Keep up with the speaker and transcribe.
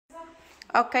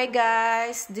Okay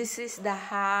guys, this is the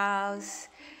house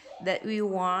that we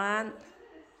want,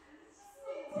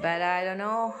 but I don't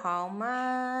know how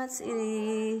much it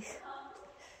is.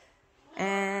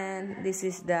 And this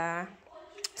is the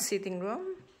sitting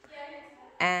room,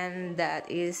 and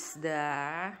that is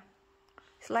the,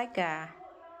 it's like a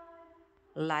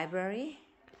library,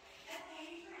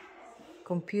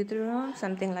 computer room,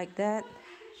 something like that.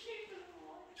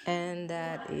 And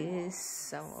that is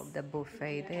some of the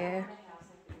buffet there.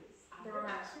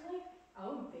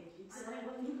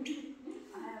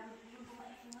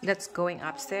 That's going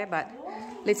upstairs, but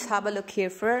let's have a look here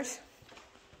first.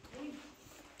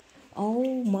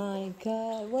 Oh my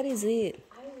god, what is it?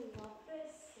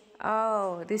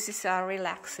 Oh, this is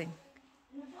relaxing.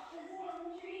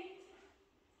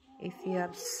 If you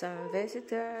have some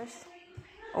visitors,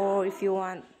 or if you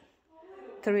want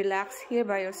to relax here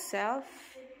by yourself.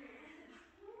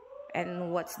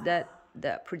 And what's that?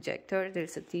 The projector,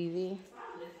 there's a TV.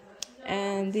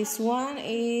 And this one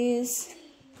is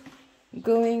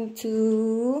going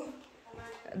to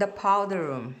the powder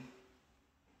room.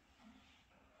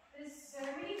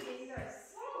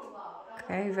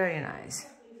 Okay, very nice.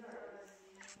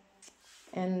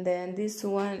 And then this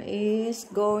one is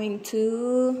going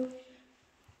to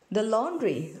the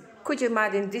laundry. Could you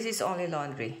imagine, this is only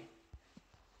laundry.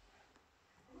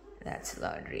 That's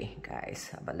laundry, guys.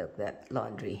 Have a look at that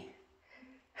laundry.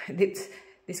 This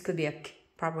could be a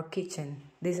proper kitchen,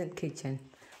 decent kitchen.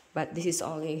 But this is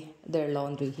only their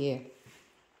laundry here.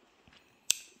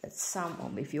 That's some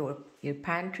of, if your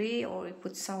pantry, or you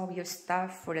put some of your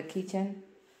stuff for the kitchen.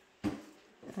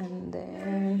 And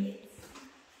then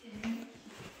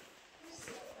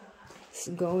it's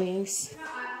going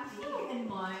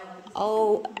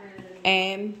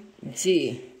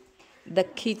OMG, the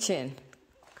kitchen.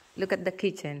 Look at the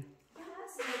kitchen.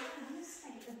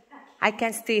 I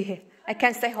can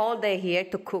stay whole day here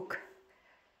to cook.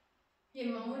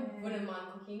 Your mom wouldn't mind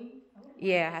cooking?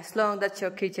 Yeah, as long as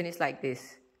your kitchen is like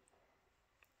this.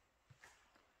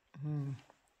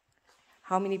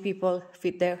 How many people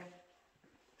fit there?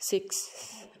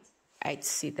 6, 8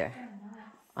 seater.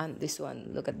 And this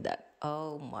one, look at that.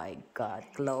 Oh my God,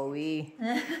 Chloe.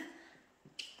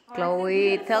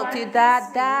 Chloe, tell to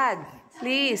Dad,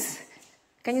 please.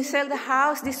 Can you sell the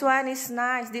house? This one is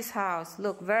nice, this house.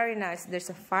 Look, very nice.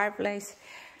 There's a fireplace.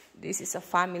 This is a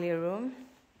family room.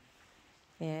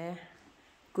 Yeah,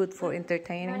 good for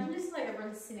entertaining. Imagine just like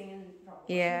everyone's sitting in.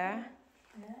 Yeah,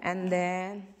 and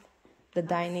then the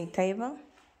dining table.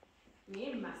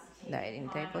 Dining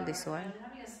table, this one.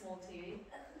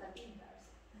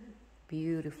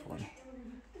 Beautiful.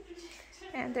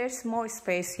 And there's more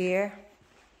space here.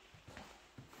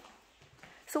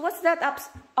 So what's that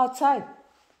outside?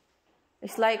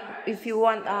 It's like if you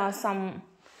want some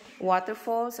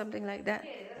waterfall, something like that.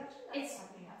 It's,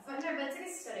 but no, but it's like a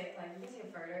static, like you can take a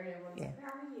photo and everyone's like,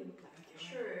 how are you?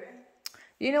 True.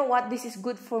 You know what? This is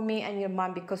good for me and your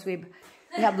mom because we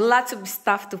have lots of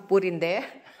stuff to put in there.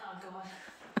 Oh god.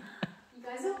 You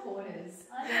guys are hoarders.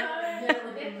 You're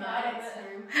living nice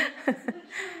room.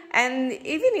 And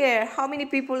even here, how many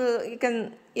people you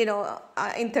can,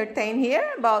 entertain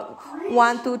here? About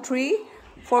 1, 2, 3,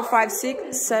 4, 5,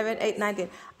 6, 7, 8, 9, 10.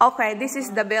 Okay, this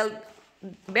is the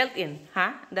built-in,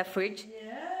 huh? The fridge.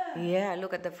 Yeah,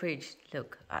 look at the fridge.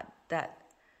 Look at that.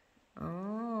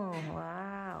 Oh,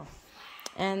 wow.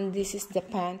 And this is the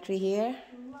pantry here.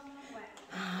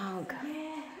 Oh, God.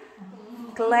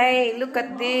 Clay, look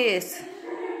at this.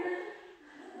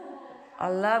 I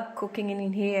love cooking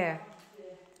in here.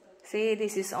 See,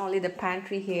 this is only the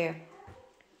pantry here.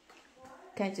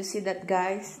 Can't you see that,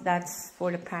 guys? That's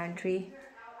for the pantry.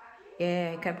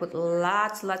 Yeah, you can put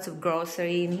lots of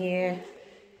grocery in here.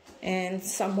 And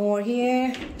some more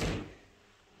here.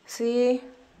 See,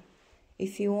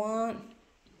 if you want.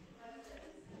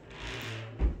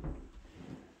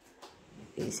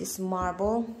 This is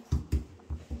marble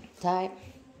type.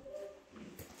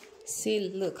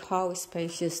 See, look how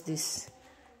spacious this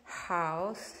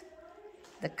house.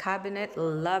 The cabinet,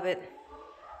 love it.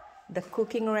 The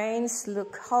cooking range,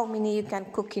 look how many you can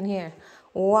cook in here.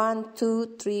 1,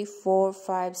 2, 3, 4,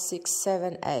 5, 6,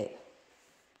 7, 8.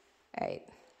 8.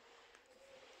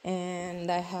 And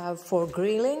I have for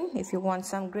grilling, if you want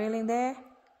some grilling there.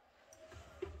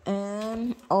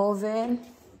 And oven.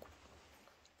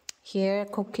 Here,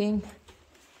 cooking.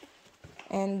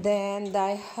 And then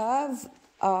I have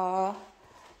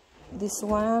this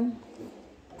one.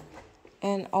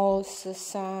 And also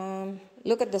some,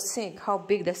 look at the sink, how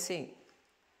big the sink.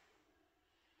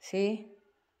 See?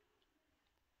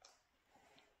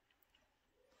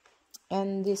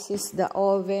 And this is the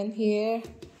oven here.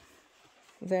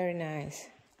 Very nice.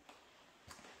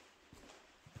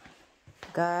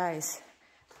 Guys,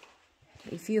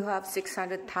 if you have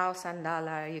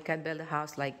 $600,000, you can build a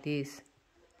house like this.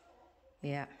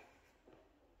 Yeah.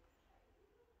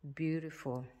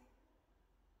 Beautiful.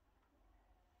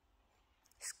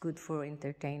 It's good for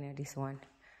entertainer, this one.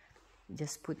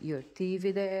 Just put your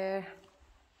TV there.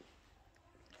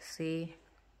 See?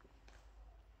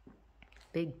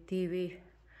 Big TV.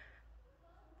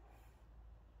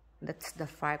 That's the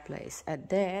fireplace. And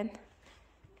then,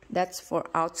 that's for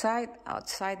outside.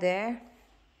 Outside there.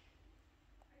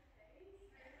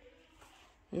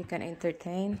 You can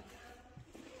entertain.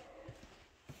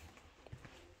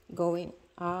 Going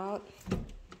out.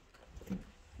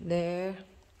 There.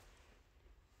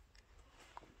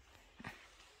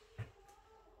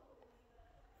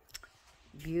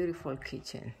 Beautiful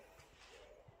kitchen.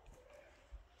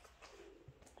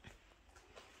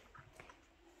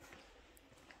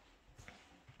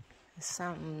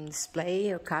 Some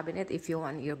display or cabinet if you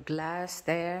want your glass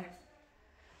there.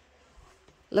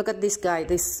 Look at this guy.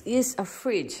 This is a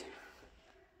fridge.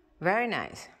 Very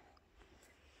nice.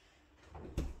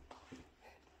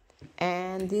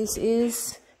 And this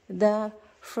is the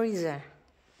freezer.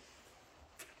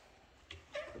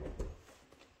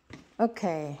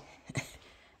 Okay.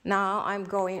 Now I'm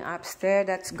going upstairs.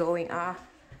 That's going up.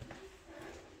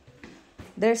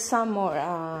 There's some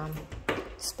more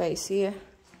space here.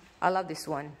 I love this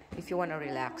one if you want to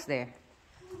relax there.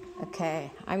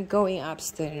 Okay, I'm going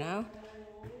upstairs now.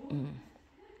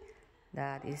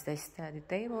 That is the study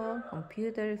table,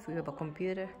 computer, if you have a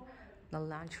computer, the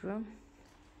lunchroom.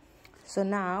 So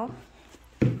now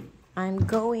I'm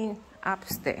going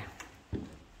upstairs.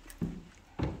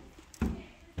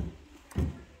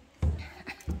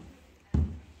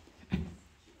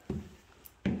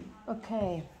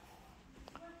 Okay,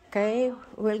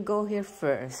 we'll go here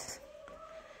first.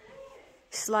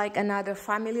 It's like another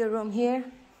family room here.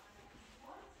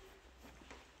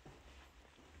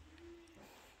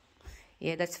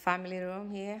 Yeah, that's family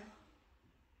room here.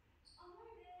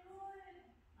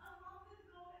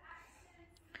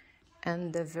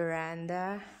 And the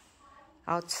veranda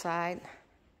outside,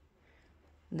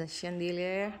 the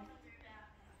chandelier.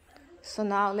 So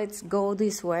now let's go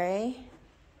this way.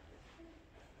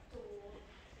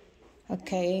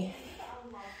 Okay,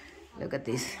 look at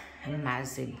this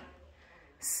massive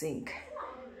sink.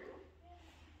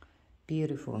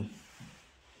 Beautiful.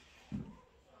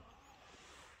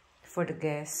 For the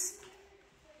guests.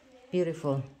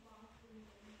 Beautiful.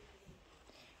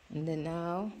 And then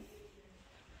now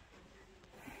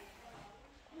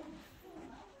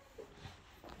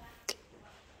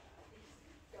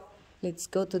let's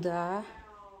go to the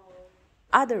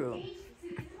other room.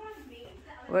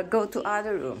 We'll go to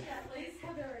other room.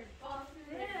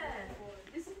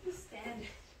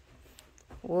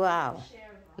 Wow,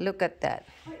 look at that.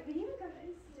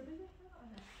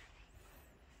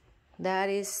 That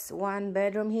is one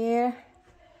bedroom here.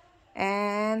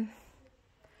 And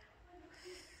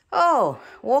oh,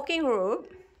 walking room.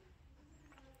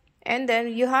 And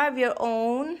then you have your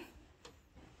own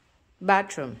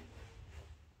bathroom.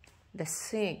 The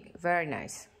sink, very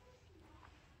nice.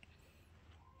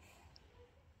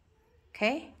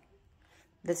 Okay,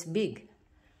 that's big.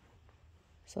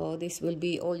 So this will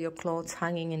be all your clothes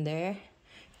hanging in there.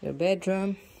 Your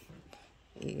bedroom.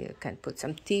 You can put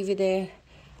some TV there.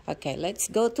 Okay, let's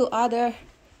go to other.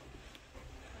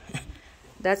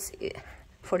 That's it.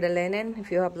 For the linen.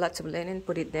 If you have lots of linen,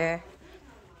 put it there.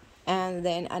 And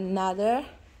then another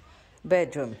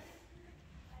bedroom.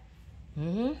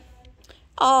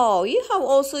 Oh, you have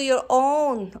also your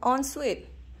own ensuite.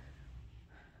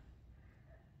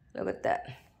 Look at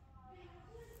that.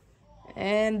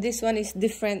 And this one is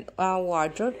different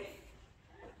wardrobe.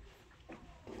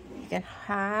 You can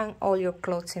hang all your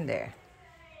clothes in there.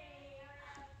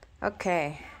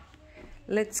 Okay,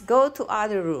 let's go to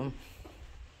other room.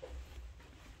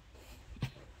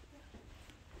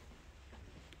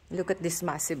 Look at this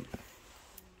massive.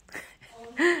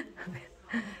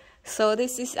 So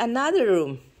this is another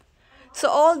room. So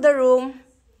all the room,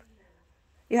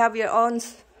 you have your own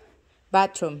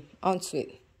bathroom,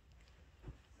 ensuite.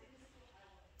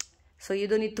 So you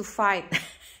don't need to fight.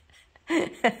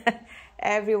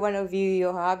 Every one of you,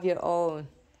 you have your own.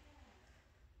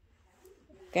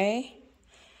 Okay?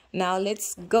 Now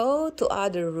let's go to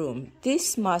other room.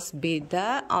 This must be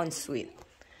the ensuite.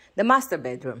 The master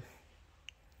bedroom.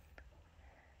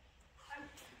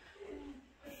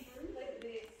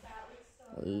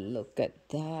 Look at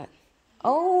that.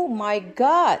 Oh my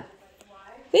God.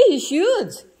 This is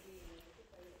huge.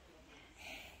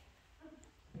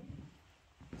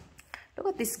 Look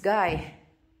at this guy.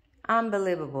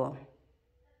 Unbelievable.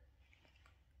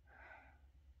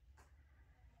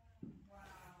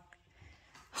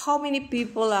 How many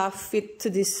people are fit to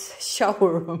this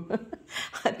shower room?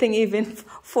 I think even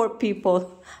 4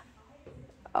 people.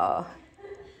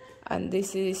 And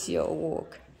this is your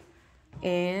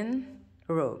walk-in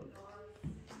room.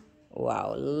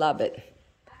 Wow, love it.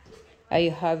 And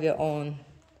you have your own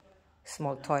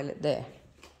small toilet there.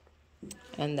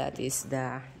 And that is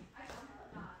the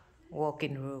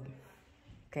walk-in room.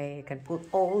 Okay, you can put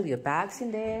all your bags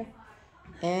in there.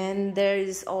 And there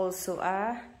is also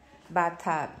a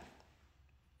bathtub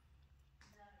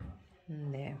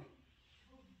in there.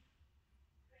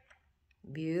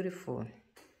 Beautiful.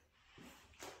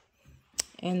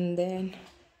 And then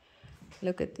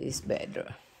look at this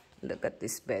bedroom. Look at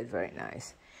this bed, very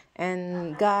nice.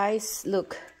 And guys,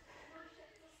 look,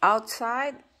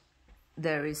 outside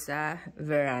there is a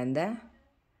veranda